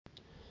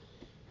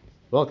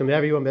Welcome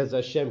everyone. Bez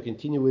Hashem.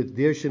 Continue with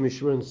Dir Shem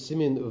Yishurun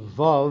Simin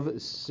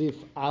Vav Sif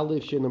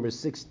Aleph Shir number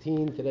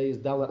 16. Today is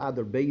Dalar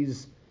Adar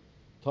Beis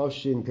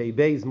Tavshin Pei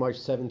Beis, March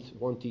 7th,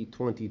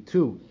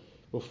 2022.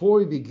 Before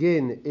we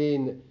begin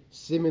in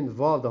Simin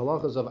Vav, the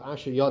halachas of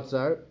Asher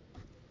Yatzar,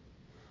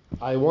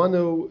 I want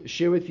to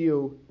share with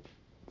you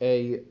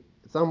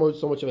it's not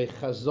so much of a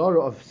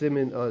chazara of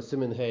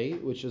Simin Hey,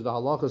 which is the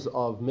halachas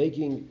of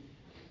making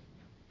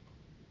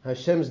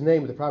Hashem's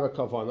name with the proper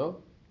kavanah.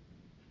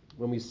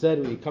 When we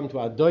said we come to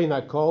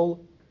Adoin HaKol,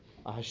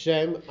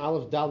 Hashem,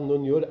 Aleph Dal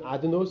Nun Yud,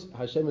 Adonus,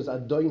 Hashem is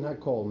Adoin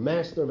HaKol,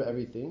 master of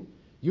everything.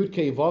 Yud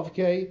Kei Vav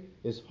Kei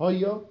is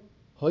Hoya,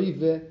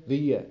 Hoyve,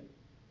 V'yeh.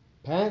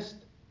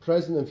 Past,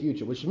 present, and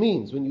future. Which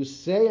means, when you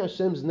say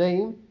Hashem's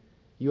name,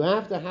 you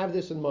have to have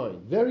this in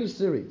mind. Very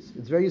serious.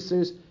 It's very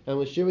serious. And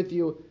we'll share with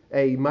you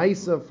a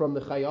Maisa from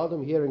the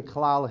Chayadim here in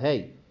Klal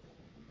Hey.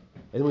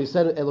 And we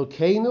said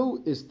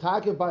Elokeinu is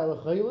Takev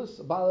Ba'al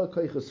Chaylis, Ba'al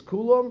Koiches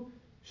Kulam,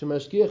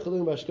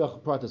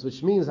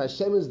 which means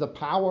Hashem is the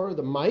power,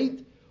 the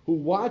might, who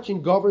watch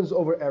and governs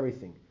over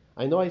everything.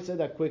 I know I said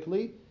that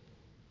quickly.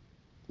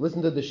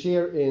 Listen to the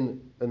shir in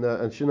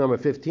shir number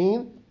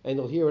 15, and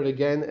you'll hear it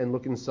again and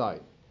look inside.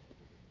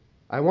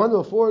 I want to,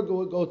 before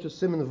we go to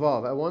Siman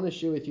Vav, I want to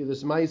share with you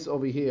this mice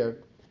over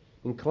here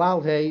in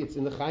Klal Hey. It's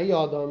in the Chai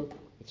Adam.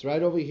 It's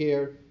right over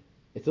here.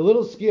 It's a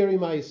little scary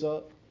mice.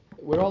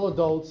 We're all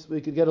adults. We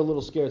could get a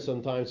little scared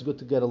sometimes. It's good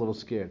to get a little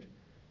scared.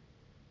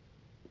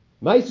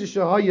 Ma'aser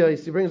Shahaya,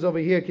 he brings over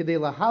here,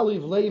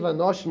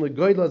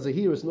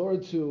 in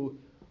order to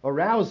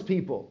arouse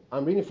people.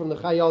 I'm reading from the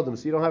Chai Adam,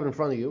 so you don't have it in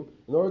front of you.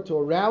 In order to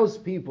arouse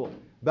people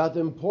about the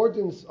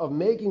importance of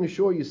making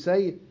sure you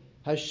say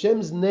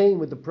Hashem's name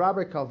with the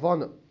proper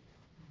kavanah.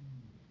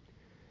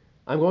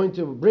 I'm going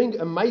to bring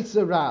a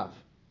Ma'aser Rav.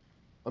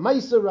 A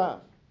Ma'aser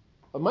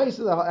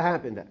that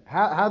happened.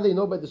 How do they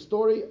know about the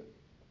story?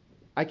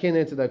 I can't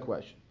answer that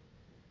question.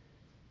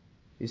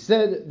 He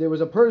said there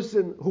was a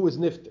person who was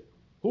nifter.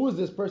 Who is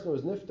this person who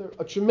was nifter?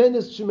 A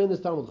tremendous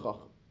Talmud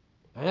Chacham.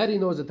 How do you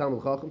know he's a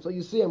Talmud Chacham? So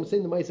you see, I'm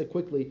saying the Maisa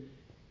quickly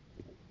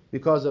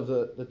because of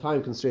the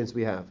time constraints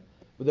we have.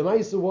 But the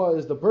Maisa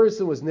was, the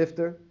person was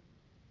nifter,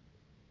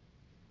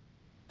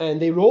 and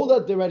they rolled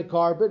out the red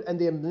carpet, and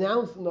they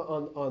announced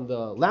on the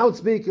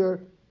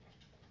loudspeaker,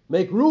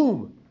 make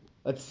room,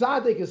 a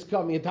tzaddik is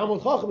coming, a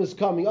Talmud Chacham is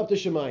coming up to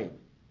Shemayim.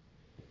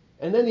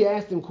 And then they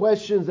asked him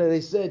questions, and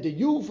they said, did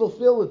you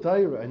fulfill the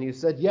Torah? And he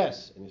said,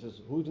 yes. And he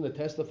says, who's going to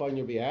testify on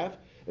your behalf?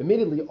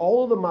 Immediately,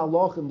 all of the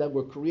malachim that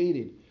were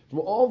created, from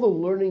all the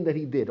learning that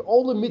he did,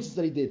 all the mitzvahs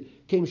that he did,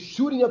 came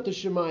shooting up to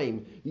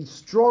Shemayim. These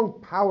strong,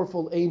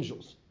 powerful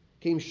angels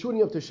came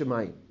shooting up to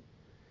Shemayim.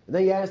 And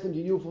then he asked him,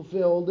 did you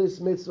fulfill this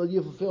mitzvah? Did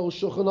you fulfill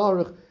Shulchan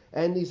Aruch?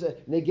 And he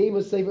said, and they gave him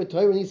a Sefer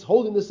Torah, and he's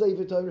holding the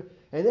Sefer Torah.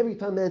 And every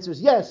time the answer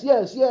is, yes,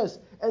 yes, yes.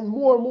 And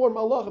more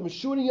malachim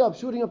shooting up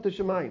to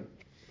Shemayim.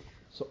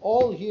 So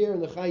all here in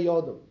the Chai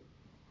Adam.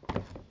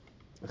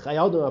 The Chai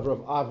Adam of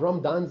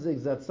Avram Danzig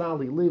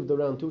Zatzal, he lived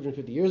around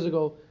 250 years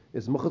ago,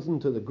 is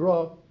Mechutzim to the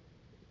Gra,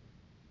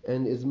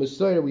 and is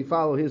Mesorah, we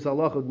follow his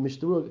halacha,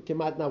 Mishtaru,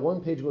 came out, not one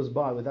page goes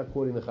by without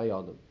quoting the Chai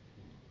Adam.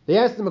 They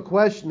asked him a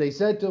question, they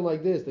said to him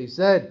like this, they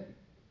said,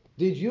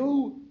 were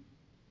you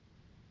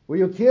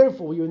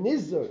careful, were you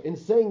nizar in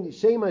saying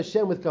Shem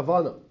Hashem with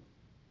Kavanah?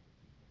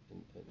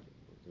 And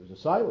there was a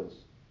silence.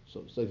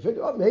 So they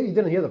figured, maybe he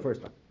didn't hear the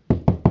first time.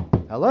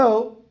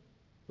 Hello?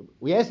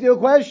 We asked you a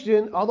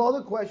question. All the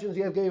other questions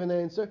you have gave an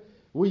answer.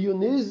 Were you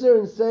nizar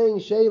in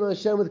saying Shem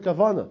Hashem with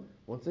Kavanah?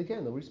 Once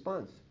again, no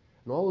response.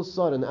 And all of a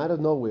sudden, out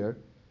of nowhere,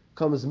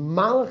 comes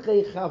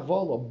Malachei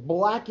Chavala,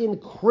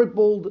 blackened,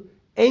 crippled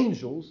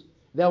angels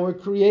that were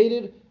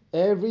created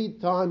every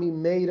time he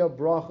made a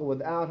bracha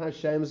without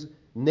Hashem's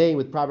name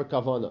with proper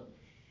Kavanah.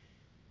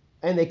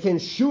 And they came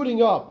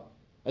shooting up.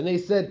 And they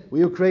said,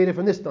 we were created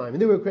from this time.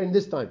 And they were created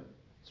this time.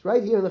 It's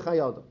right here in the Chai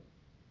Adam.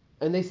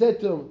 And they said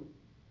to him,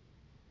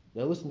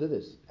 now listen to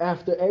this.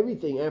 After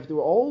everything, after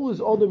all his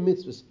other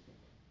mitzvahs,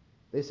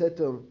 they said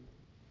to him,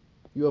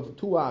 you have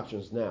two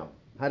options now,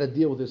 how to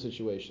deal with this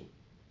situation.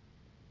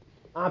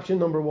 Option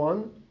number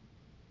one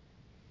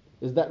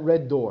is that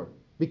red door.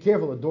 Be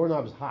careful, the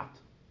doorknob is hot.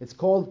 It's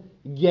called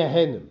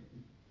Gehenim.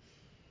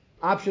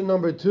 Option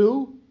number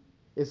two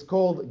is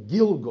called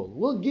Gilgul.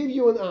 We'll give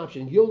you an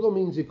option. Gilgul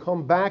means you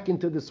come back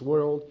into this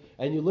world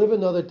and you live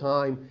another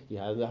time, you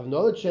have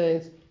another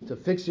chance to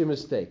fix your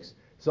mistakes.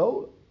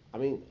 So,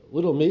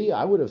 little me,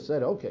 I would have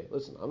said, okay,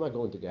 listen, I'm not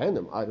going to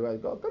Gehenna. I'd rather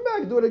go, come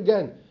back, do it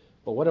again.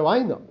 But what do I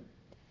know?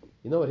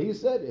 You know what he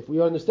said? If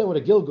we understand what a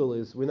Gilgul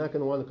is, we're not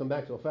going to want to come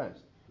back so fast.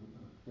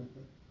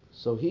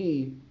 So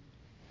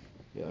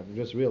I've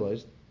just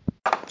realized.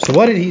 So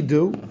what did he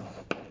do?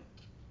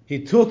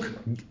 He took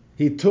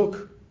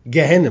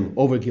Gehenna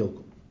over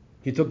Gilgul.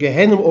 He took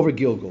Gehenna over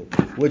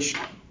Gilgul, which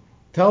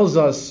tells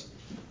us,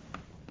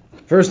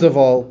 first of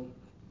all,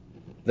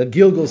 that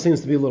Gilgul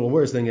seems to be a little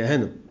worse than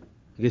Gehenna.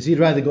 Because he'd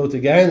rather go to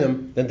Gehenna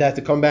than to have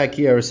to come back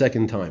here a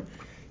second time.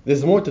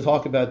 There's more to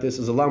talk about this.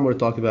 There's a lot more to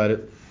talk about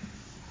it.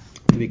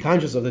 To be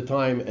conscious of the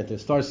time and to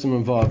start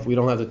Siman Vav, we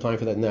don't have the time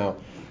for that now.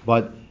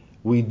 But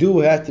we do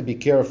have to be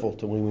careful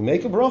to when we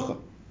make a bracha.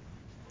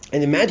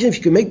 And imagine if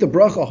you could make the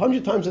bracha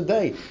 100 times a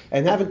day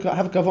and have a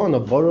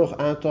kavanah, Baruch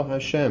Atah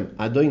Hashem,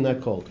 Adonai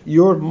Kol.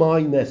 You're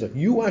my Nezer.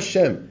 You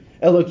Hashem,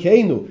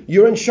 Elokeinu.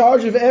 You're in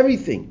charge of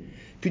everything.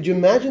 Could you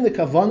imagine the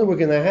kavanah we're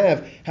going to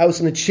have, how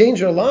it's going to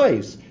change our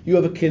lives? You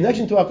have a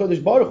connection to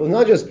HaKadosh Baruch Hu. It's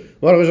not just,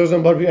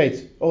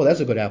 oh, that's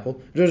a good apple.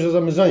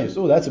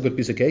 Oh, that's a good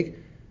piece of cake.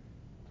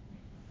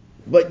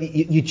 But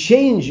you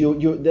change,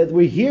 that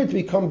we're here to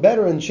become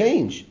better and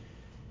change.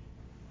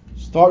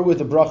 Start with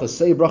the bracha,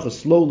 say bracha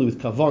slowly with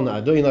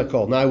kavanah, Adonai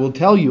Kol. Now I will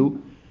tell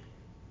you,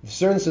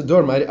 certain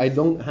Siddurim, I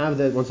don't have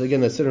that, once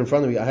again, that sit in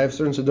front of me. I have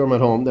certain Siddurim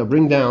at home that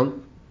bring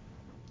down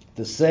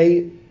to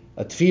say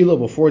a tefillah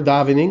before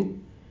davening,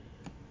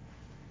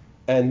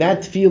 and that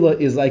tefillah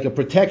is like a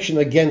protection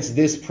against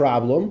this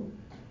problem,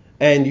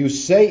 and you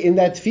say in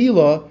that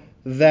tefillah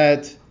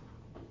that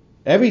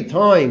every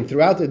time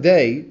throughout the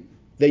day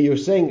that you're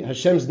saying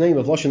Hashem's name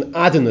of Lashon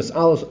Adonai,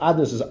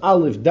 Adonai is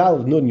Aleph,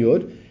 Daled, Nun,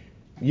 Yud,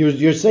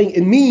 you're saying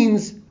it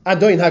means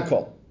Adonai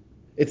Hakol.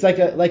 It's like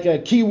a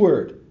key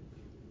word.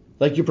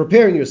 Like you're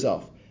preparing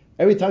yourself.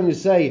 Every time you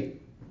say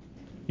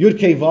Yud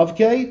Kei Vav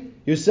Kei,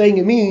 you're saying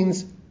it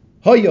means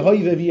Hoya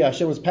Hoya Vevi,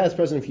 Hashem was past,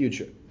 present,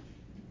 future.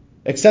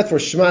 Except for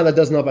Shema, that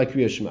does not by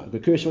Kriya Shema.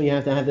 But Kriya Shema, you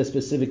have to have that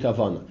specific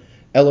kavanah.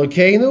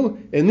 Elokeinu,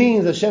 it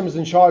means Hashem is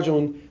in charge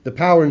of the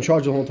power in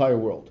charge of the whole entire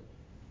world.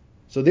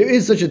 So there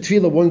is such a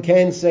tefillah one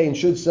can say and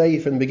should say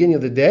from the beginning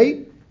of the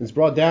day. It's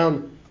brought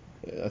down,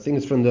 I think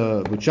it's from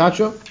the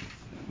Buchacha.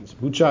 It's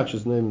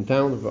Buchacha's name in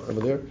town over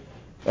there.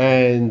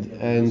 And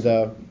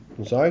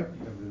I'm sorry?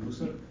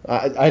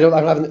 I don't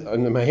have it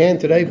in my hand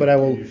today, but I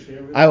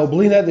will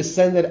believe that to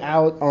send it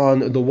out on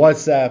the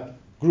WhatsApp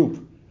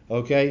group.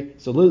 Okay?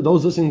 So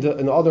those listening to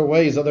in other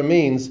ways, other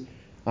means,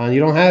 and you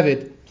don't have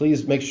it,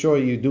 please make sure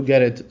you do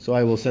get it, so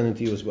I will send it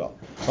to you as well.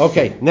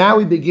 Okay, now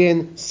we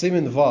begin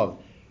Siman Vav.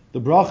 The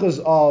bracha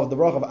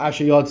of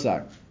Asher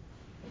Yotzar.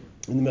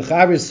 And the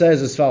Mechaber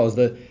says as follows: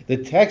 the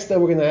text that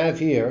we're going to have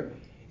here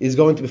is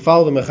going to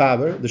follow the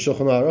Mechaber, the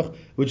Shulchan Aruch,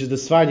 which is the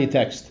Sephardi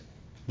text.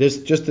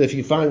 This, just if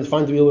you find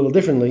to be a little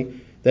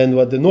differently than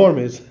what the norm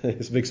is,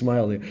 it's a big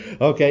smile here.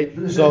 Okay,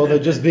 so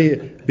just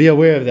be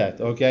aware of that.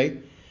 Okay,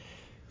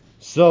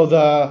 so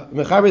the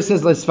Mechaber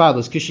says as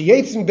follows: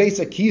 Kishiyetzim beis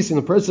hakis, and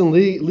the person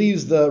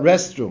leaves the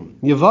restroom.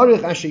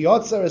 Yevarich Asher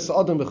Yotzar es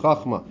adam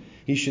b'chachma.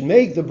 He should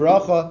make the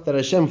bracha that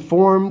Hashem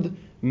formed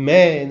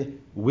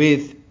man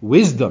with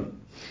wisdom.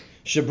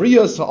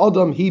 Shabriyas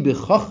ha'adam hi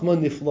b'chachma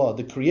nifla.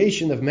 The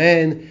creation of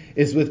man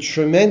is with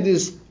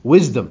tremendous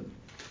wisdom.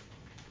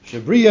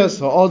 Shabriyas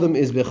ha'adam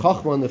is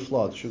b'chachma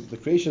nifla. The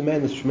creation of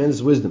man is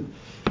tremendous wisdom.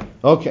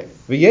 Okay.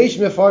 V'yesh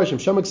mefarshim.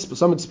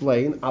 Some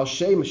explain al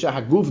shem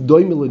shahaguf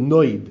doimil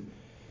noid.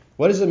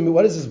 What is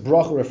this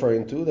bracha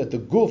referring to? That the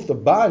guf, the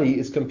body,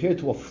 is compared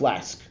to a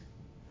flask.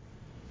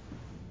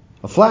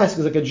 A flask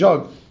is like a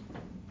jug.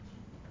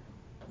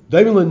 So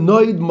a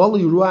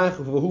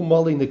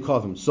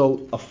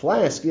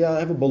flask, I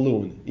have a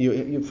balloon.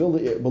 You fill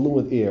the balloon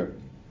with air.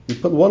 You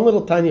put one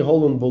little tiny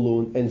hole in the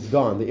balloon and it's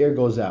gone. The air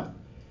goes out.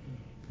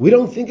 We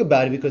don't think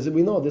about it because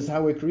we know this is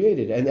how we're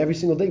created, and every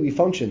single day we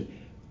function.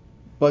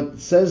 But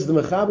says the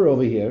Mechaber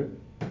over here,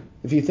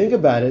 if you think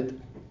about it,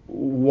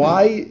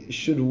 why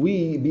should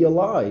we be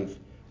alive?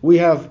 We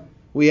have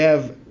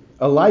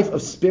a life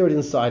of spirit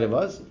inside of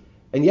us,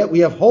 and yet we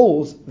have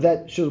holes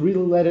that should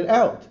really let it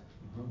out.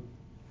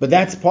 But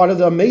that's part of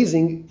the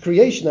amazing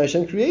creation that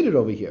Hashem created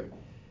over here.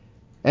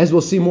 As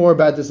we'll see more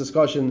about this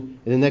discussion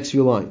in the next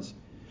few lines.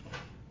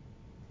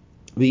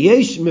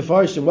 V'yesh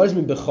mefarshim, what does it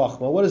mean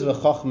b'chachma? What does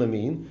b'chachma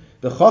mean?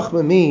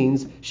 B'chachma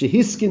means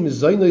shehiskin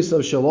mizaynos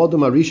of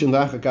shalodom arishon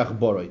v'achakach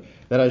boroi.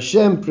 That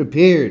Hashem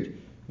prepared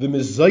the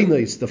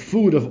mizaynos, the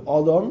food of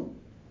Adam,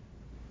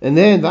 and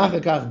then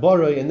v'achakach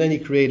boroi, and then He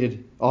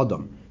created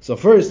Adam. So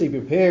first He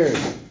prepared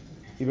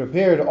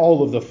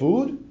all of the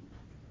food.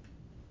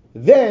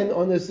 Then,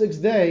 on the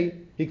sixth day,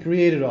 He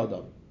created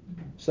Adam.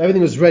 So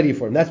everything was ready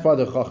for Him. That's part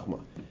of the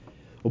Chachma.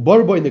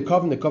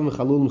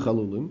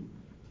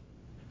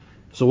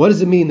 So what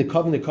does it mean, the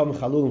Kavan,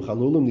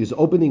 Chalulim? These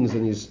openings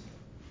and these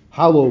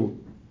hollows.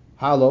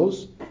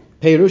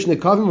 Peirush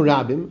Nekavim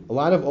Rabim, a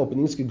lot of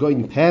openings, could go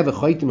in Peh,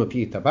 V'chaitim,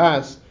 Api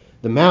Tabas,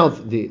 the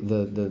mouth, the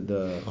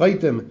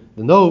chaitim,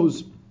 the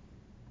nose,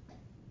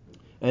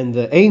 and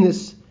the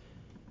anus.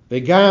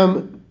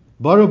 V'gam,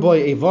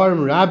 Baraboy,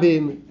 Evarim,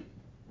 Rabim,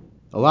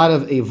 a lot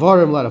of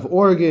evarim, a lot of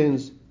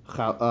organs.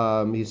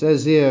 He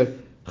says here,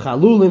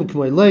 chalulim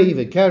k'moilei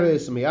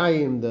v'keres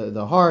miyayim,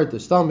 the heart, the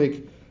stomach,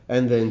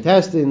 and the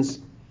intestines.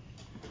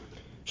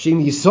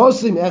 Shim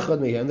yisosim echad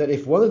mehem, that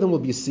if one of them will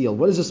be sealed.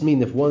 What does this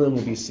mean? If one of them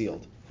will be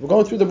sealed, we're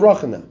going through the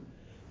bracha now.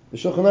 The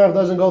Shulchan Aruch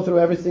doesn't go through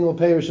every single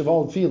parish of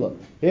all tefillah.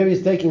 Here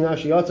he's taking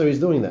Asher Yotzar, he's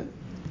doing that.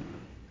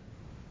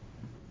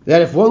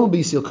 That if one will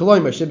be sealed, by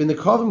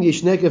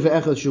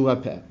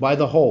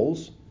the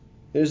holes,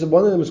 there's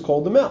one of them is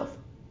called the mouth.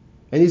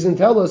 And he's going to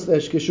tell us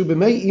that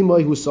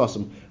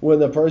when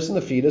the person,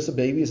 the fetus, a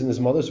baby, is in his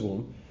mother's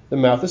womb, the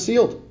mouth is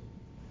sealed.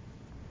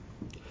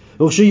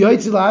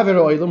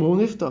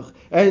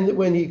 And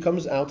when he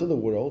comes out of the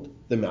world,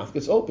 the mouth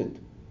gets opened.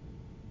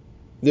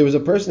 There was a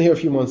person here a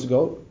few months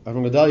ago,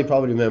 Avram Gedalia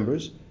probably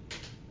remembers.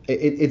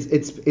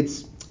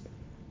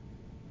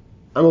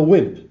 I'm a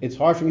wimp. It's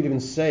hard for me to even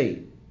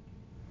say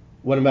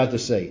what I'm about to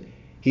say.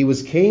 He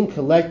came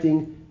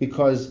collecting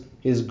because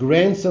his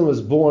grandson was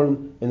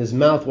born and his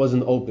mouth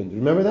wasn't opened.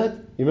 Remember that?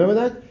 You remember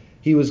that?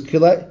 He was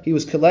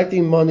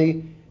collecting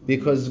money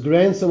because his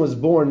grandson was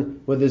born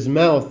with his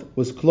mouth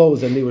was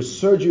closed, and there were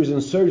surgeries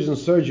and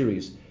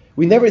surgeries.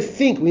 We never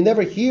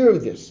hear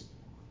of this.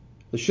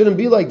 It shouldn't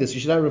be like this. You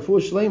should have refuah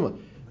shlema.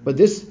 But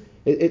this,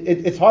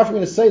 it's hard for me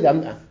to say that.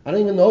 I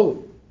don't even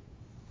know.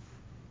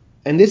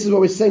 And this is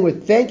what we're saying. We're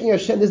thanking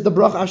Hashem. This is the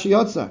bracha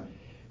Ashiyotza.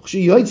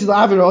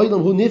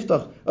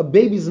 A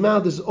baby's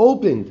mouth is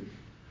opened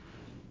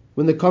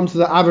when it comes to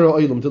the Aver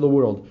Oilam, to the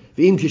world.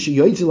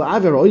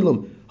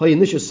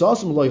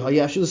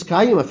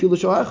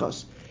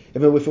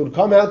 If it would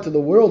come out to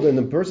the world and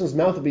the person's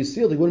mouth would be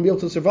sealed, he wouldn't be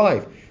able to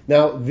survive.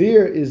 Now,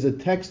 there is a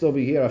text over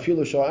here,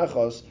 Afilu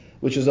Sha'achas,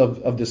 which is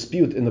of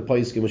dispute in the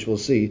Paiskim, which we'll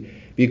see,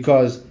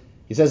 because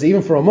he says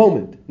even for a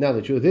moment. Now,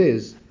 the truth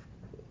is,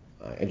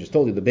 I just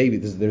told you the baby,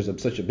 there's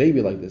such a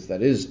baby like this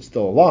that is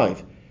still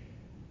alive. A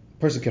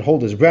person can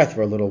hold his breath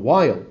for a little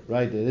while,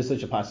 right? There is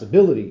such a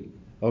possibility.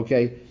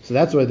 Okay, so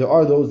that's why there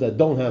are those that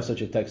don't have such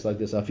a text like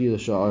this. Afilu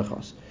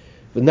Sha'achas.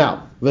 But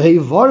now, the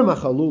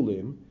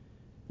Ivarim,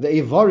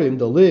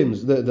 the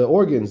limbs, the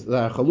organs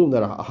that are chalum,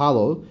 that are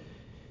hollow.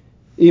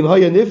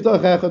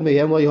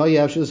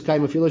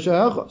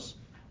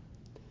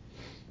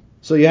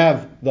 So you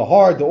have the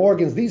heart, the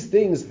organs. These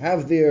things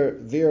have their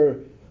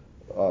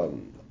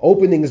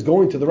openings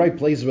going to the right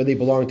places where they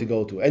belong to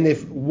go to. And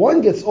if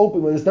one gets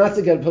open when it's not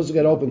supposed to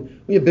get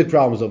open, we have big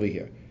problems over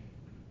here.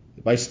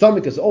 By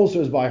stomach, it's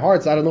ulcers. By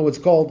hearts, I don't know what it's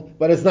called,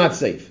 but it's not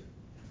safe.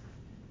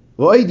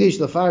 There is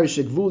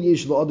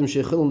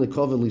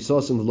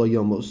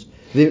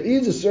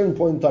a certain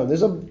point in time.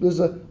 There's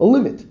a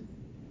limit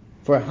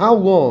for how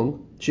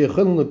long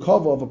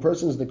of a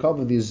person's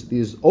nekava,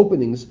 these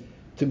openings,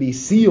 to be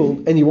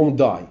sealed and he won't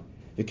die.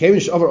 But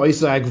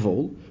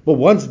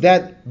once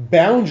that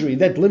boundary,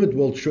 that limit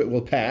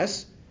will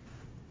pass,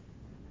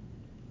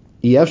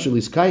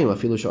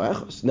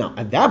 now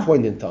at that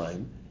point in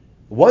time,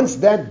 once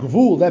that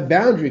gvul, that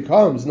boundary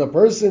comes, and a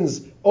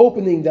person's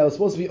opening that was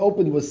supposed to be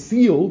opened was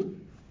sealed,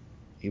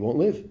 he won't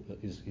live.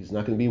 He's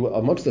not going to be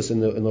amongst us in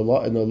the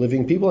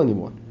living people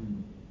anymore.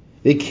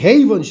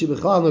 Since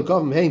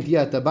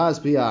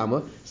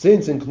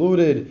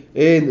included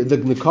in the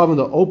nekavim,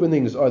 the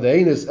openings are the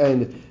anus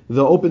and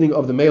the opening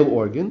of the male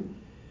organ.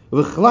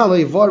 The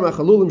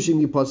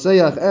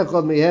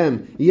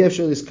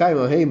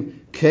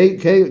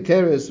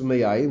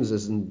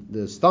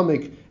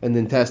stomach and the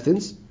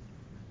intestines.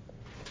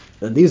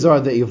 And these are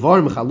the ivar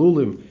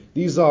mechalulim.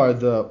 These are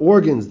the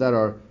organs that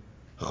are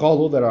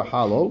chalul, that are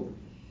hollow.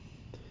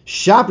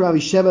 So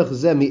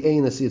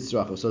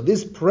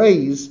this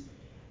praise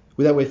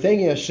that we're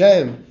thanking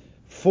Hashem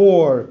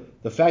for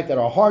the fact that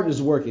our heart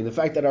is working, the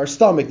fact that our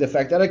stomach, the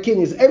fact that our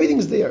kidneys,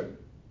 everything's there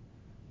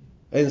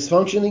and it's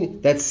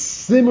functioning, that's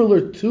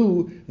similar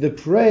to the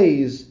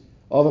praise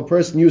of a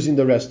person using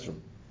the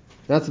restroom.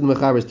 That's what the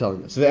Mechaber is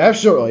telling us.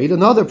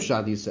 Another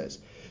pshat, he says,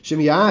 that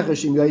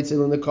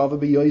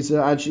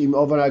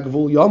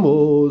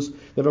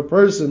if a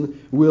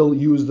person will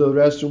use the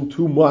restroom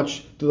too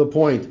much to the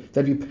point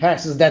that he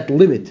passes that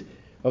limit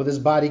of this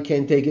body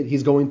can't take it,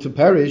 he's going to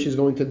perish, he's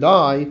going to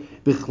die.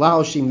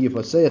 That's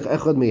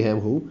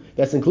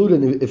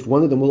included if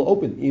one of them will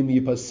open. And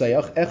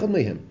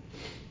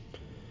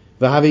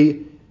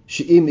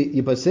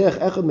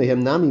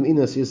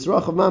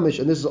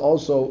this is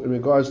also in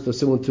regards to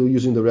similar to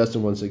using the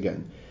restroom once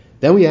again.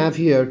 Then we have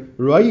here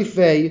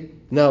Raifei.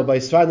 Now, by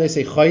Sfard they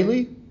say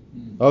chayli.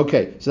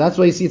 Okay, so that's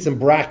why you see it's in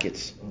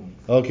brackets.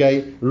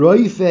 Okay,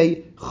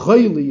 roifei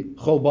chayli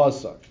chol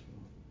basar.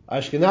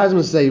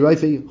 Ashkenazim say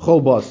roifei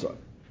chol basar.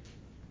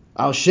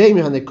 Al shem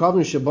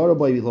hanekavim shebara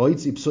by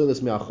loitzi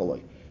psulis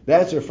me'acholoi.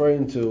 That's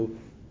referring to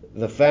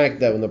the fact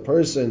that when the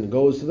person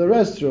goes to the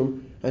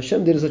restroom,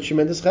 Hashem did a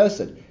tremendous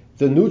chesed.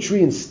 The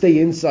nutrients stay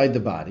inside the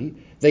body.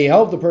 They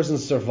help the person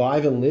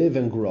survive and live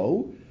and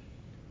grow.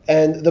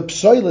 And the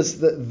psoilus,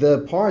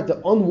 the part, the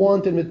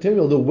unwanted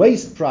material, the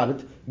waste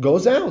product,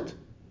 goes out.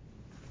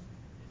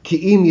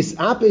 Because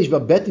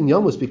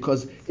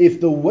if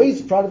the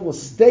waste product will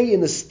stay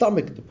in the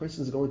stomach, the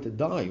person is going to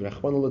die.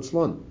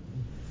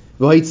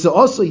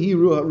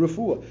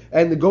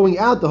 And the going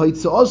out,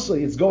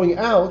 it's going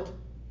out.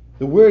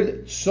 The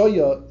word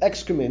soya,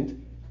 excrement,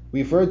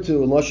 we refer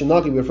to in Lashon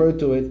Naki, we refer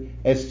to it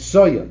as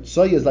soya.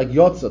 Soya is like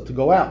yotza, to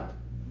go out.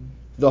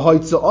 The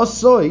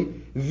haitza'asoi,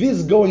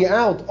 this going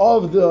out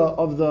of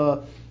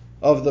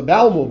the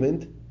bowel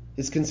movement,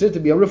 is considered to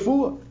be a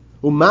refuah.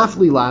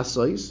 Umafli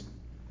lasois.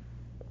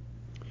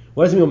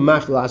 What does it mean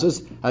umafli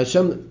lasois?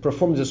 Hashem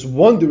performs this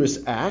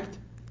wondrous act.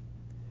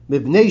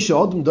 Like we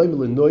said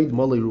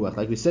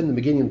in the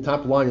beginning, the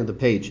top line of the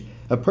page,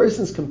 a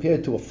person is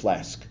compared to a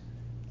flask,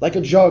 like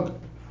a jug.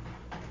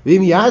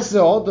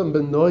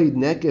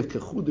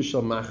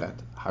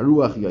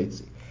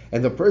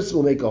 And the person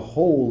will make a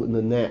hole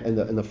in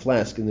the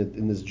flask,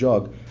 in this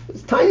jug.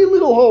 It's a tiny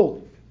little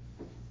hole.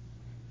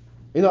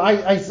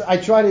 I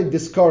try to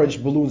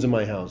discourage balloons in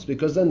my house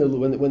because then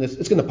when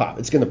it's going to pop,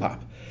 it's going to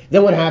pop.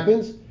 Then what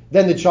happens?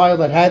 Then the child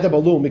that had the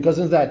balloon, because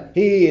of that,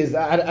 he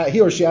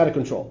or she out of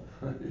control.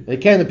 They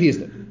can't appease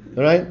them.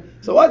 All right?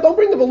 So don't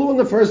bring the balloon in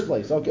the first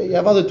place. Okay? You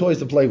have other toys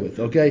to play with.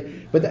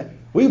 Okay? But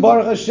we,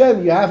 Baruch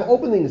Hashem, you have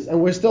openings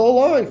and we're still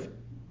alive.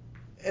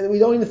 And we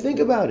don't even think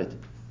about it.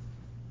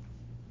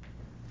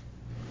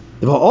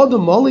 This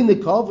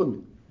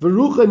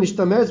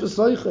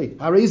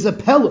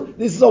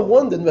is a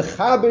wonder. The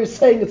Mechaber is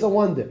saying it's a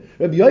wonder.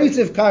 Rabbi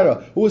Yosef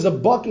Kara, who is a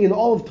baki in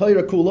all of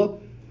Torah Kula,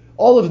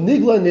 all of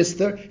Nigla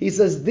Nister, he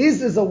says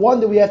this is a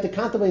wonder we have to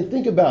contemplate and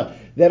think about.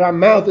 That our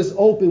mouth is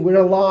open, we're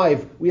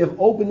alive, we have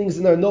openings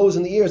in our nose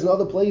and the ears and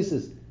other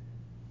places.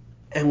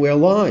 And we're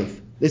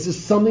alive. This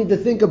is something to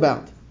think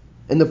about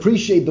and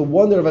appreciate the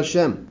wonder of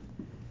Hashem.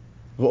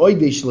 Another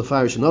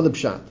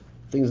pshat.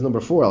 Thing is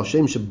number 4.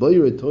 Similar to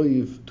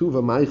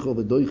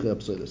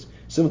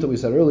what we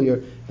said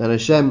earlier, that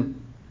Hashem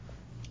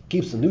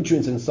keeps the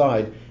nutrients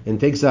inside and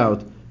takes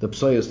out the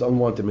psoyas, the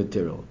unwanted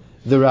material.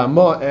 The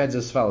Ramah adds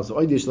as follows: The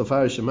Ramah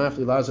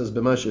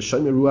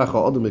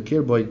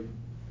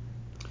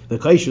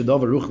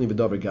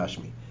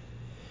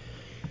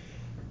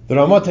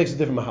takes a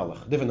different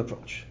mahalach, different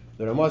approach.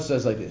 The Ramah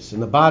says like this. In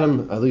the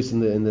bottom, at least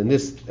in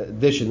this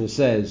edition, it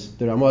says,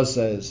 the Ramah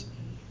says,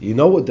 you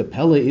know what the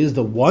Pella is?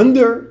 The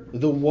wonder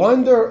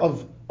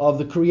of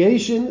the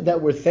creation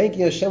that we're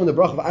thanking Hashem in the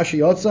bracha of Asher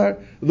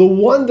Yotzar. The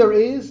wonder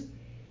is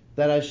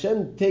that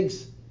Hashem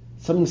takes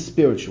something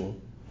spiritual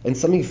and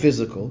something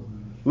physical,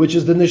 which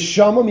is the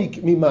neshama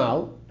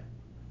mimal,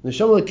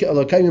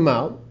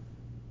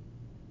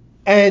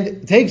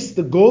 and takes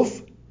the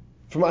guf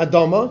from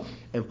Adama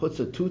and puts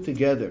the two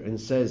together and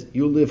says,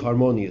 you live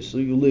harmonious, so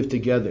you live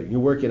together, you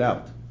work it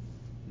out.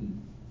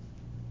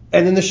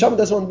 And the neshama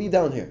doesn't want to be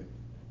down here.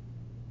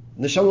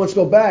 The neshama wants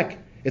to go back.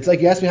 It's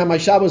like you asked me how my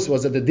Shabbos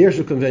was at the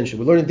Dirshu convention.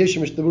 We're learning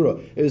Dirshu Mishtabura.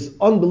 It was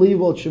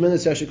unbelievable,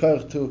 tremendous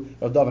yashikach to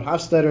Rav David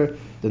Hafstetter,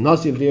 the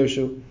Nasi of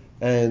Dirshu,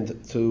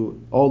 and to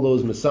all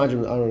those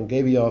Mesajim, Aaron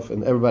Gavioff,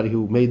 and everybody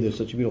who made this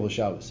such a beautiful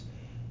Shabbos.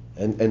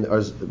 And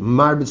our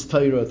Marbitz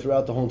Torah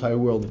throughout the whole entire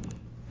world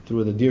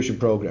through the Dirshu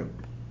program.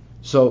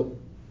 So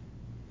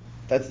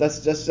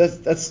that's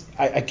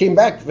I came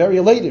back very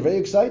elated, very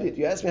excited.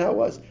 You asked me how it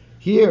was.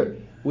 Here,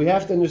 we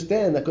have to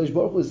understand that Kodesh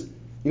Baruch Hu is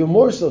even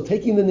more so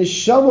taking the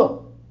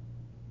neshama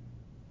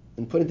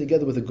and putting it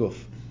together with a guf.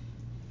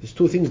 These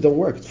two things don't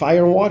work. It's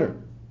fire and water.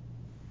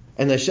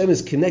 And Hashem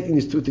is connecting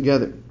these two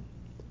together.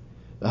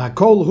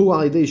 Hakol hu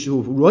alidei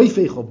shu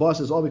roifei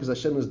chobas is all because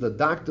Hashem is the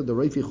doctor, the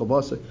roifei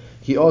chobas.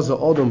 He also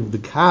odom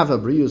bekava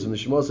brius and the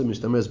shemasa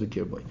mishtames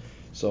bekirboy.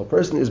 So a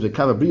person is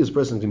bekava brius. A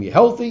person is going to be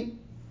healthy,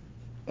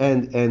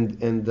 and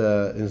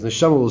his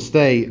neshama will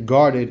stay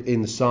guarded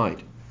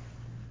inside.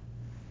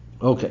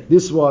 Okay,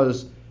 this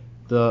was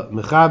the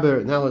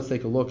Mechaber. Now let's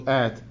take a look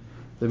at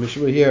the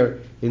Mishra here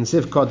in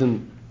Sif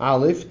Katan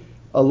Aleph.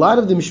 A lot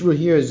of the Mishra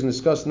here is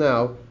discussed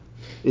now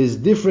is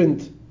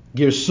different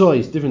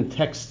girsois, different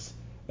texts,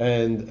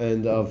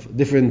 and of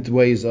different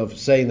ways of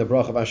saying the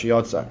bracha of Asher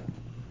Yotzar.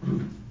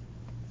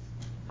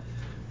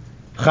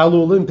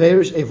 Chalulim,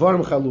 perish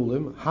evarim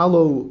chalulim,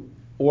 hollow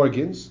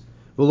organs.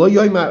 V'lo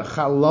yoymar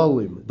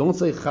chalalim. Don't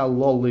say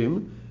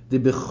chalalim. The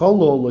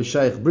becholol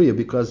l'shayich bria,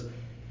 because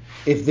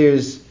if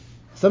there's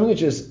something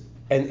which is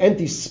an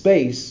empty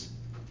space,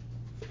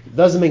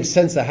 doesn't make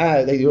sense to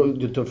have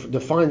to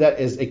define that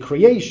as a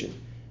creation.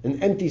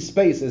 An empty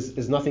space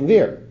is nothing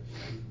there,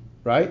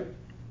 right?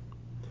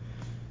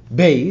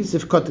 Beis,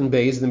 if cut in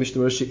beis, the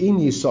Mishnah she'im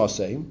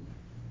yisaseh,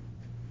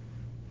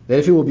 that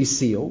if it will be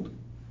sealed,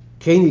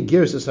 keni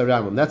girsas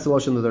haramim. That's the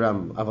lashon of the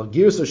Rambam. Aval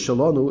girsas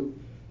shalonu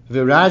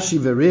v'rashi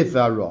v'rif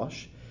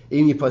v'arosh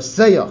im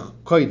yipaseach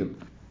koidim.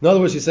 In other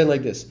words, he's saying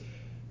like this: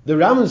 the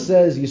Rambam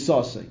says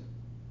yisaseh.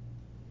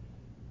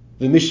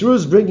 The Mishra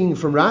is bringing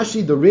from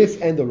Rashi the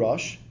Rif and the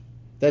Rosh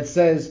that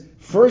says,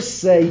 first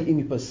say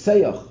im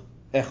yipaseach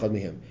echad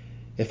mihem,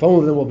 if one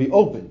of them will be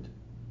opened,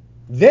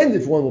 then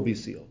if one will be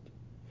sealed.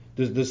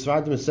 Does the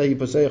Sfardim say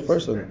yipaseach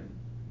first? Or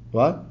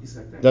what?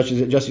 Just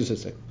you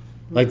say.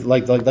 Like the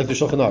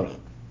Shulchan Aruch.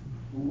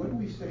 What do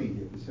we say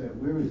here?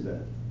 Where is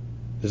that?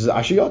 This is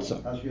Asher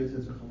Yotzar. Asher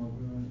Yotzar.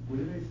 What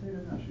did they say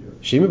in Asher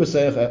Yotzar? She'imi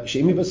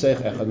baseich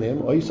echad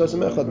mihem, or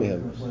yisasem echad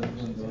mihem.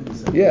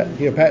 Yeah,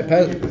 here,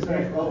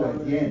 Oh,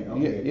 at the end.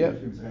 Okay. Yeah.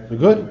 We're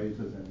good?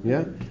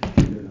 Yeah.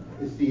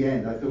 It's the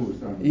end. I thought it was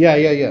done. Yeah.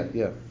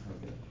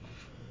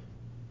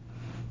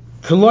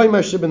 Kaloi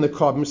Mashib in the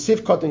Kabim,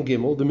 Sif Kot and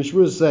Gimel, the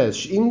Mishmur says,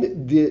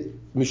 Sh'im the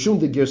Mishum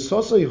de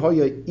Gersosoi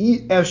Hoya I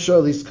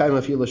Efshar Liskaim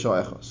Afila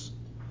Shah Echos.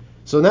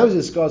 So now he's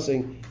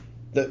discussing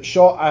the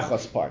Shah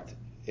Echos part.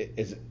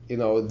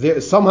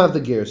 Some have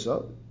the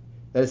Gersa,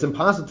 that it's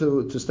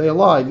impossible to stay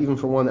alive even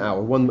for 1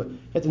 hour. You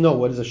have to know,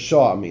 what does a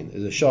Shah mean?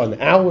 Is a Shah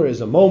an hour?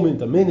 Is a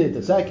moment, a minute,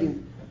 a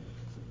second?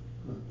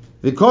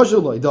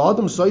 V'kosheloi, the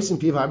adam sois in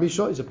piv harbi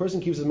shois. A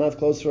person keeps his mouth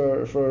closed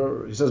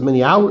for he says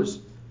many hours.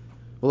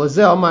 Well, that's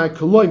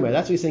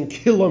what he's saying.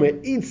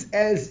 Kilomer. It's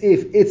as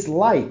if it's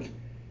like,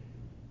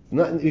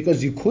 not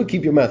because you could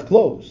keep your mouth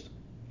closed,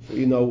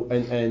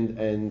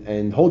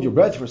 and hold your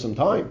breath for some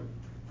time.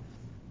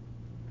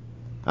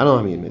 I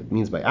don't know what it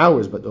means by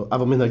hours, but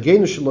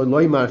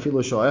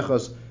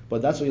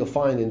that's what you'll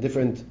find in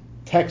different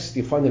texts.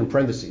 You find it in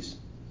parentheses.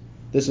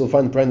 This you'll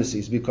find in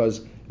parentheses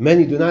because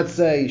many do not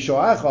say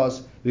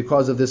sho'achas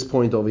because of this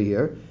point over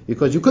here,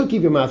 because you could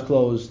keep your mouth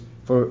closed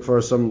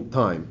for some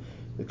time.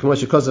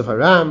 Because of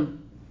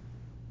haram,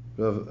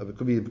 it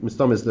could be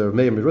Mr. the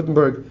Meir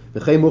Rutenberg,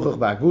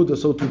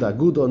 so to the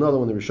Aguda, another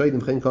one, the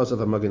Rishonim, Chen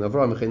Kosav, Magin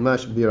Avram, Chen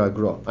Mash, Bir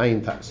Agro,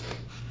 Ayin Tas.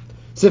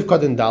 Sif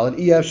Kadin Dalet,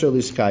 Ef Shel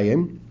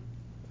Iskayim.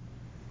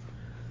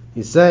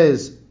 He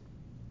says,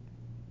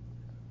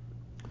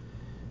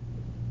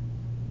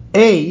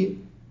 A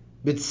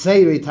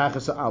B'Tseirei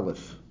Tachas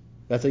Aleph.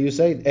 That's how you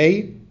say it?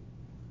 A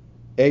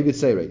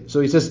B'Tseirei. So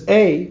he says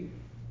A,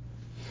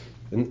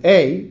 and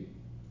A,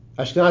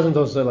 Ashkenazim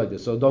don't say it like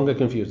this, so don't get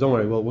confused. Don't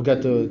worry, we'll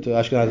get to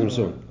Ashkenazim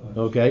soon.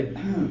 Okay?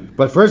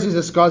 But first he's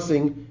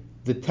discussing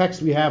the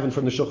text we have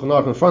from the Shulchan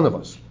Aruch in front of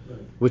us,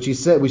 which we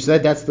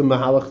said that's the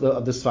Mahalach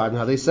of the Sfard and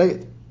how they say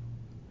it.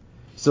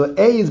 So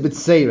A is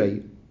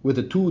B'Tseirei, with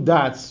the two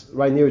dots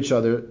right near each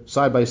other,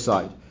 side by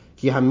side.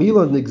 Ki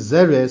hamila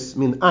nigzeres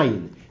min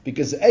ayin.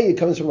 Because A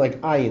comes from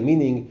like ayin,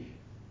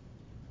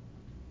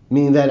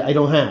 meaning that I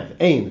don't have.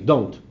 Ain,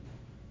 don't.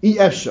 E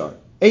efshar.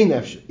 Ain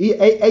efshar.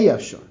 A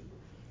efshar.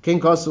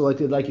 Ken Koso,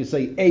 like you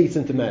say,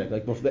 asymptomatic,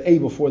 like the A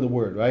before the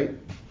word, right?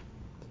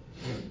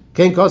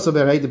 Ken Koso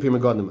bereit the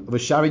Primagodim.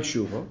 V'sharit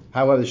shuva.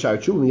 However, the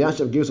sharit shuva,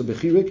 Yashav gives a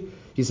bechirik.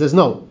 He says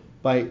no.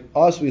 By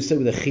us, we say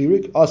with a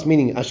chirik. Us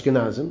meaning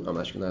Ashkenazim. I'm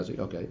Ashkenazi.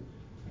 Okay.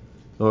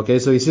 Okay,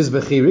 so he says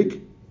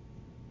bechirik.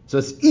 So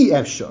it's E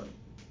efshar.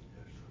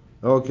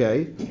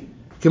 Okay.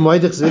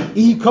 K'moidich said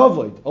E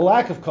kavod, a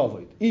lack of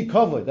kavod. E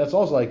kavod. That's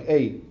also like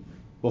A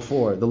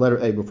before, the letter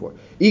A before.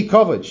 E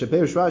kavod.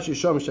 Sheperish Rashi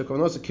Sham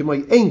Shekonosa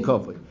K'moy Ein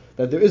kavod.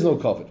 That there is no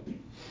kavod.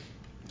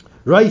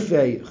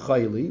 Raifei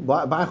chayli.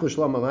 Ba'achu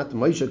shlam amat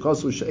Moshe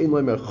Kosu She'ein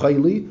Loimer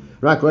chayli.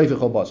 Rak Raifei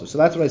chalbasu. So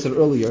that's what I said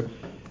earlier.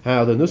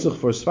 How the nusach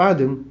for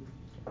Sfardim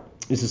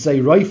is to say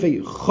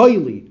Raifei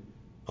chayli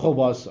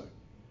chalbasar.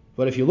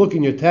 But if you look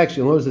in your text,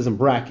 you'll notice there's in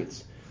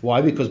brackets.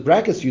 Why? Because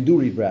brackets, you do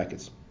read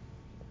brackets.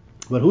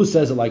 But who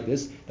says it like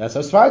this? That's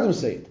how Sfardim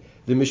say it.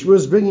 The Mishmur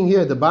is bringing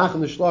here the Bach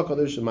and the Shlach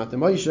Kodesh and Matei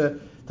Moshe,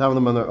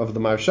 Talmud of the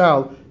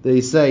Marshal.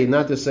 They say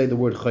not to say the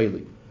word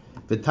chayli.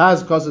 The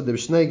Taz Kosa the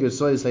B'Shnei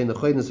Gersoy saying the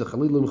Chaydin se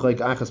Chalilim Chayk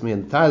Achas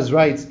Me'en. The Taz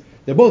writes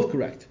they're both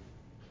correct.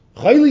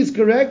 Chayli is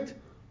correct,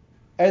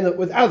 and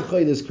without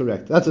chayli is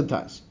correct. That's a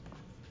Taz.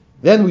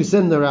 Then we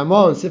send the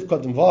Ramah and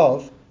Sifkat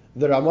involved.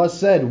 The Ramah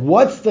said,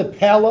 what's the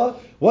pella?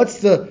 What's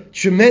the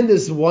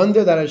tremendous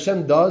wonder that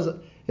Hashem does?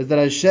 Is that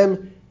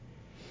Hashem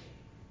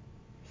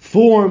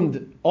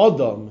formed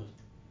Adam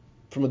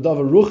from a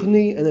davar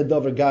ruchni and a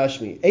davar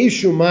gashmi.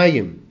 Eishu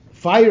mayim,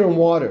 fire and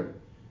water.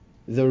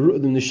 The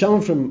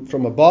neshama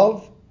from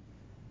above,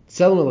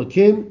 tzelem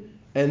elokim,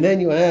 and then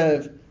you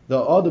have the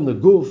Adam, the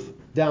guf,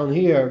 down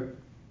here.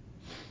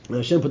 And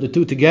Hashem put the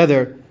two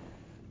together,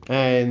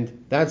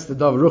 and that's the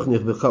davar ruchni.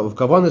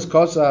 Kavanis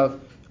kosav,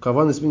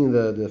 kavanis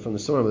meaning from the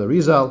story of the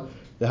Rizal.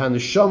 The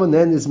neshama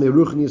then is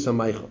meruchni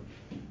samaycha.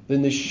 The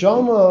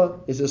neshama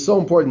is so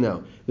important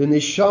now. The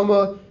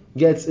neshama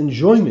gets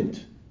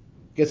enjoyment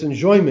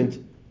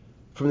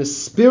from the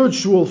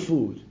spiritual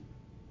food.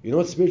 You know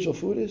what spiritual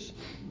food is?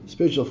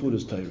 Spiritual food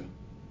is Torah.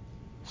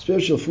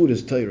 Spiritual food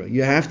is Torah.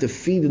 You have to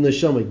feed the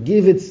neshama,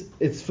 give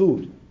its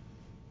food.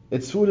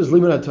 Its food is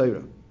limud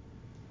Torah.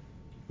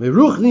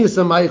 Meruchni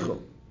samaycha.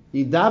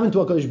 You daven to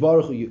HaKadosh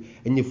Baruch Hu,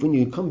 and when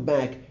you come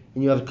back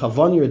and you have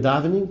kavan you're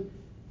davening,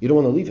 you don't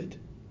want to leave it.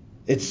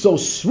 It's so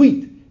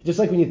sweet. Just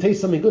like when you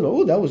taste something good,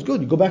 oh, that was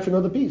good. You go back for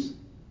another piece.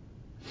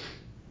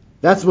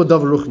 That's what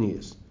davar ruchni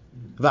is.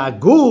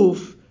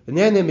 Va'guf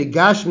nene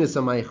megashmi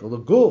samaychel.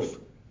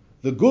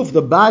 The guf,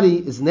 the body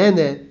is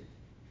nene.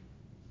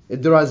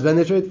 It derives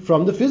benefit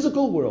from the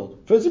physical world,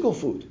 physical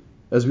food,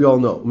 as we all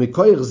know.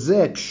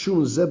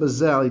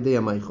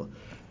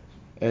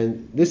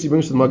 And this he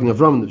brings to the Magen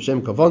Avram, the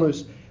Shem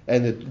Kavanus,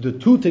 and the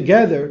two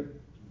together,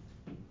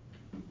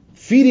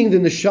 feeding the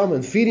neshama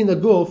and feeding the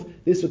guf.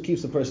 This is what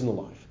keeps the person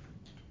alive.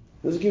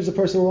 This is what keeps the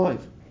person alive.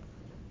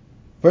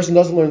 Person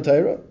doesn't learn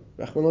Torah,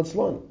 Rachman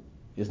Atzlan.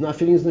 He's not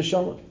feeding his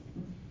neshama.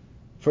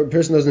 If a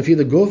person doesn't feed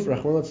the guf,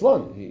 Rachman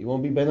Atzlan, he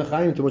won't be ben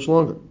achayim too much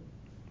longer.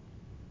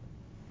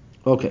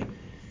 Okay,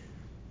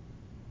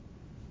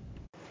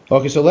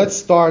 so let's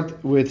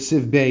start with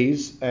Siv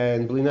Beis,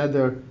 and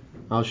Blineder,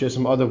 I'll share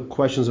some other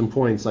questions and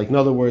points. Like in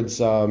other words,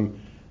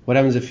 what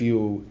happens if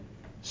you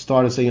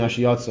started saying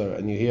Ashiyatzer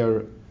and you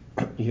hear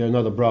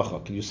another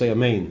bracha? Can you say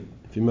Amen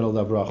if you're in the middle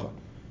of that bracha?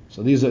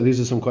 So these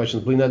are some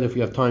questions. Blineder, if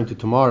we have time to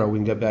tomorrow, we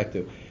can get back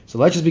to. So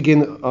let's just begin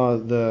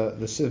the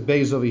Siv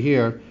Beis over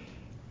here,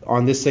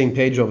 on this same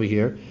page over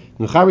here.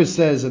 Nucharis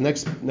says the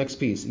next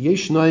piece.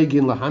 Yesh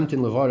noigin lahamtin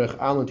levarech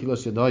al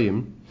netilas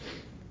yadayim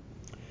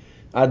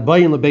Ad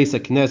bayin lebeis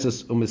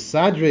hakneses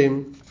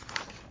umisadrim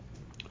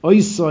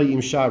oisai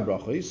im shar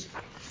brachos.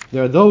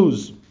 There are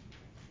those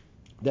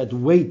that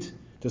wait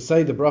to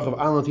say the bracha of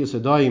Alan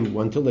Tisadayim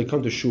until they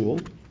come to shul,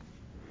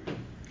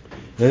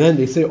 and then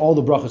they say all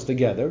the brachas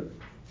together.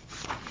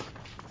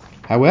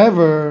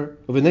 However,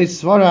 Uvnei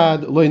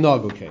Svarad lo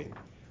inagu kain.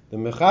 The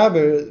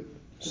Mechaber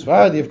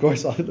Svardi, of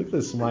course, look at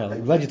this smile.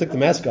 I'm glad you took the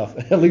mask off.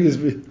 Look at this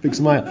big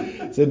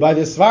smile. So by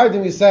the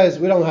Svardim, he says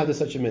we don't have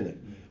such a minute.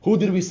 Who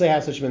did we say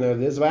has such a minute?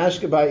 This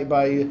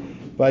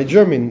by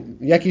German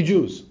Yaki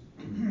Jews.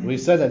 We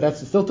said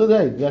that's still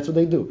today. That's what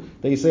they do.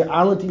 They say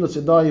Alan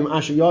Tisadayim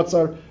Asher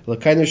Yatzar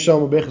Lekainu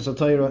Shom Bechas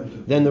Atayra.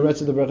 Then the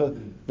rest of the bracha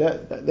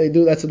they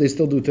do. That's what they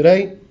still do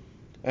today.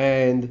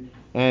 And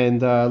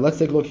let's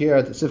take a look here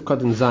at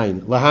Sifkat and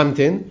Zayin.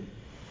 Lahamtin.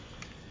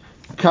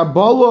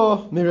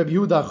 Kabbalah mi Rabbi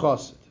Yehuda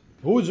Chassid.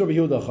 Who is Rabbi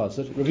Yehuda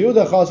Chassid? Rabbi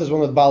Yehuda Chassid is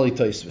one of the Bali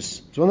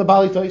Tosfos. It's one of the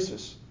Bali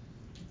Tosfos.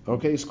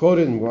 Okay, he's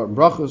quoted in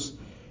Brachos.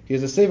 He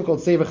has a sefer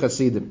called Sefer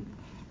Chasidim.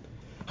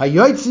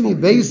 Hayotzi mi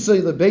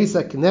beisay lebeis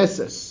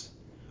hakneses.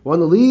 One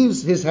who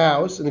leaves his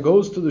house and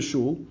goes to the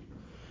shul,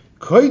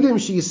 koidim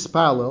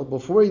sheyispalel,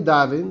 before he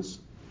davens,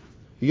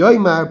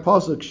 yoymar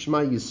pasuk Shema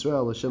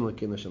Yisrael Hashem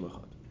Elokeinu Hashem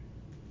Echad.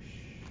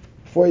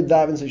 Before he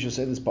davens, he should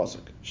say this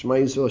pasuk: Shema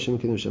Yisrael Hashem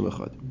Elokeinu Hashem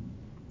Echad.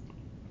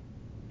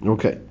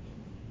 Okay.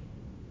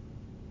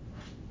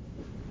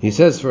 He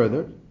says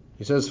further.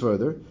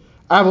 Avol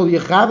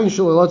yechavin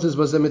shul elotzes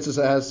bazeh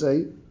mitzvah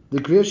hasei the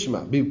Kriya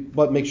Shema.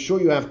 But make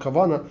sure you have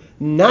kavana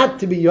not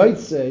to be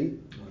yotzei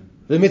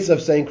the mitzvah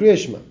of saying Kriya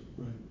Shema.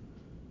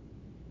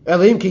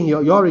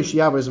 Unless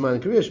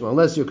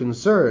you're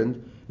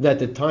concerned that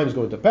the time is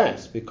going to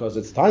pass, because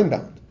it's time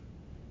bound.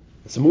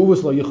 It's a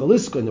muvus lo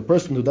yuchaliska, and the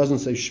person who doesn't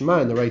say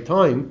Shema in the right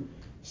time,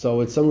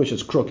 so it's something which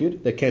is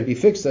crooked, that can't be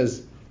fixed,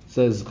 says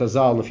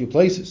Chazal in a few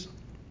places.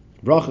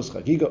 Brachas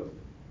chagiga.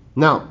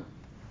 Now,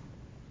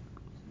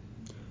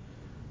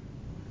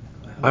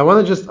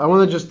 I just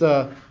want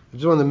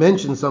to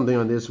mention something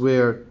on this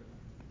where,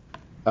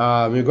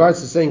 in regards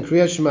to saying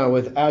Kriya Shema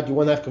without you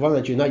want to have kavanah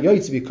that you're not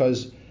yotzi,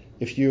 because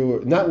if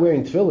you're not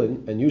wearing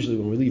tefillin, and usually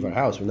when we leave our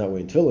house we're not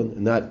wearing tefillin,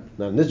 and not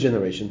in this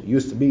generation, it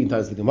used to be in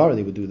times of the Gemara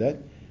they would do that.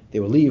 They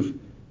would leave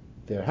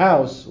their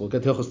house, we'll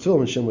get Hilchos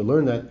Tefillin, and Shem would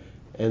learn that,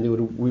 and they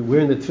would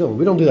wear the tefillin.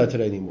 We don't do that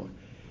today anymore.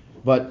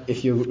 But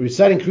if you're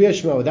reciting Kriya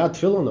Shema without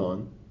tefillin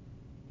on,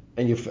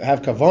 and you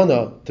have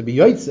kavanah to be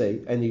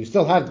yotzei, and you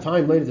still have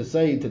time later to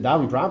say to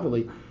daven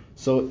properly,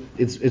 so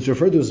it's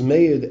referred to as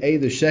meid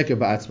eid sheker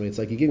ba'atzmei. It's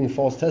like you're giving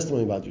false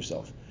testimony about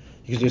yourself,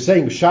 because you're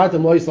saying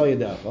b'shartem lo yisla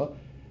yadecha.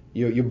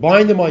 You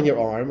bind them on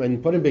your arm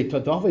and put him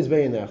b'totafis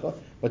be'enecha,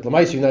 but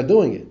l'maisa you're not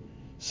doing it.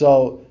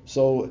 So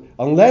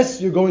unless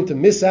you're going to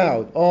miss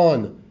out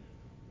on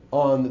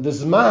the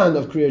zman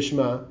of Kriya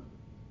Shema,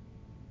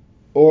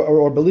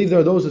 or believe there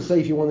are those that say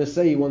if you want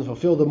to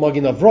fulfill the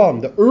Magin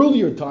Avram, the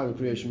earlier time of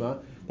Kriya Shema,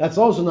 that's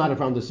also not a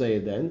problem to say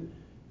it then,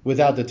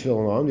 without the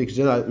tefillin on, because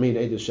you're not made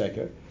Eid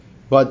Sheker.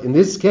 But in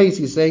this case,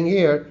 he's saying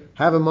here,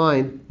 have in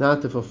mind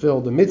not to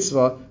fulfill the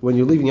mitzvah when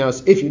you're leaving the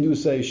house, if you do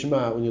say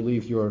Shema when you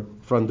leave your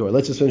front door.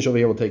 Let's just finish over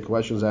here, we'll take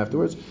questions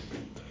afterwards.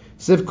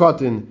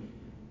 Sivkot in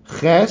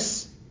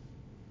Ches.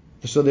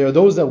 So there are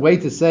those that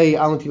wait to say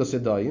Alan Tilas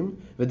Yadayim.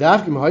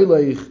 V'davkim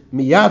ha'ilech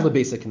miyad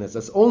lebeis hakneses.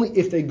 That's only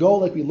if they go,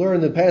 like we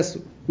learned in the past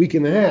week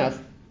and a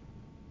half,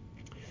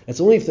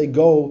 that's only if they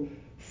go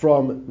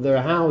from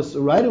their house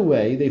right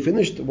away, they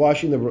finished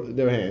washing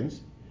their hands,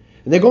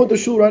 and they're going to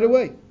shul right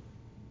away.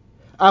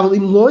 Well,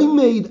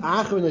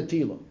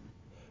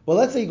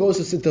 let's say he goes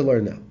to sit to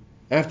learn now,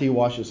 after he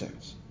washes his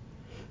hands.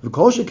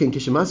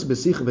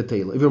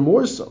 Even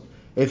more so,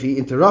 if he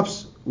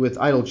interrupts with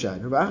idle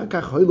chatter.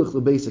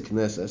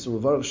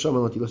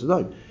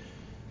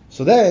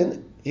 So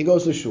then, he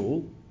goes to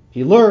shul,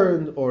 he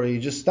learned, or he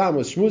just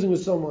was schmoozing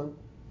with someone,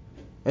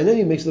 and then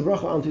he makes the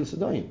bracha on Tilas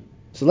Yadayim.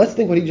 So let's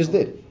think what he just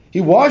did. He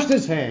washed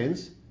his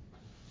hands,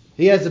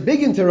 he has a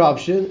big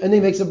interruption, and then he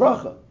makes a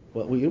bracha.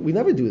 Well, we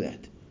never do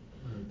that.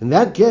 In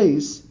that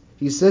case,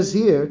 he says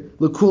here,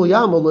 L'kul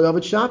yama lo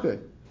yavet shaper.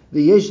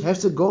 The yesh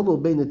hefsek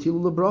godol bein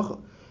netilu lebracha.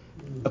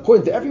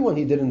 According to everyone,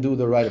 he didn't do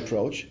the right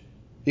approach,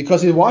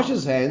 because he washed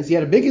his hands, he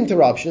had a big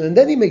interruption, and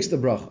then he makes the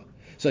bracha.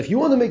 So if you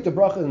want to make the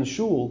bracha in the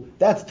shul,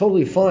 that's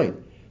totally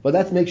fine. But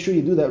that's make sure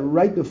you do that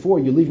right before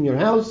you're leaving your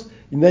house,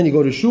 and then you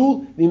go to shul,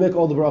 and you make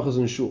all the brachas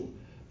in shul.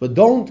 But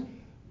don't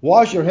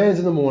wash your hands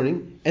in the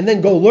morning, and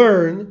then go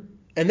learn,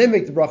 and then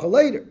make the bracha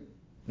later.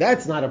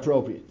 That's not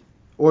appropriate.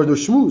 Or the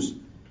shmuz.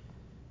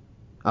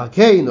 So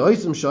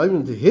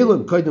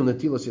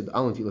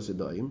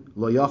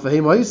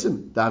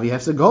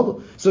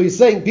he's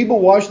saying people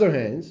wash their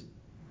hands.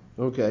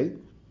 Okay.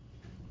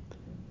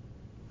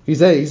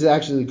 He's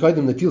actually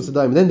kaidim netil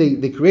sedayim. Then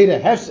they create a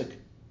hefsek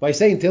by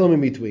saying tilim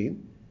in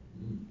between.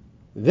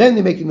 Then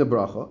they're making the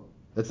bracha.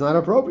 That's not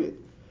appropriate.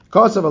 Say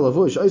the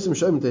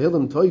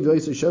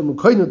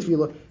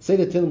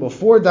tilim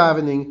before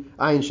davening.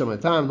 Ayin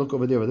shamatam. Look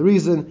over there for the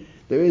reason.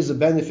 There is a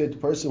benefit. The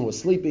person who was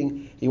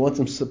sleeping, he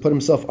wants to put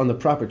himself on the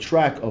proper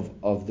track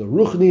of the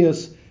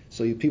ruchnius,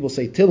 So people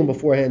say Tillim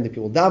beforehand, the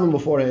people daven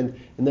beforehand,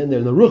 and then they're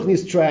in the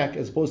Ruchnis track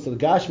as opposed to the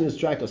Gashmias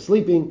track of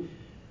sleeping,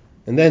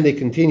 and then they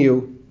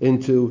continue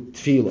into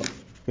Tefillah.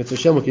 Mitzvah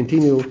Hashem will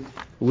continue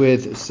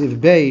with Siv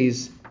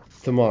Beis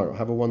tomorrow.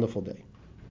 Have a wonderful day.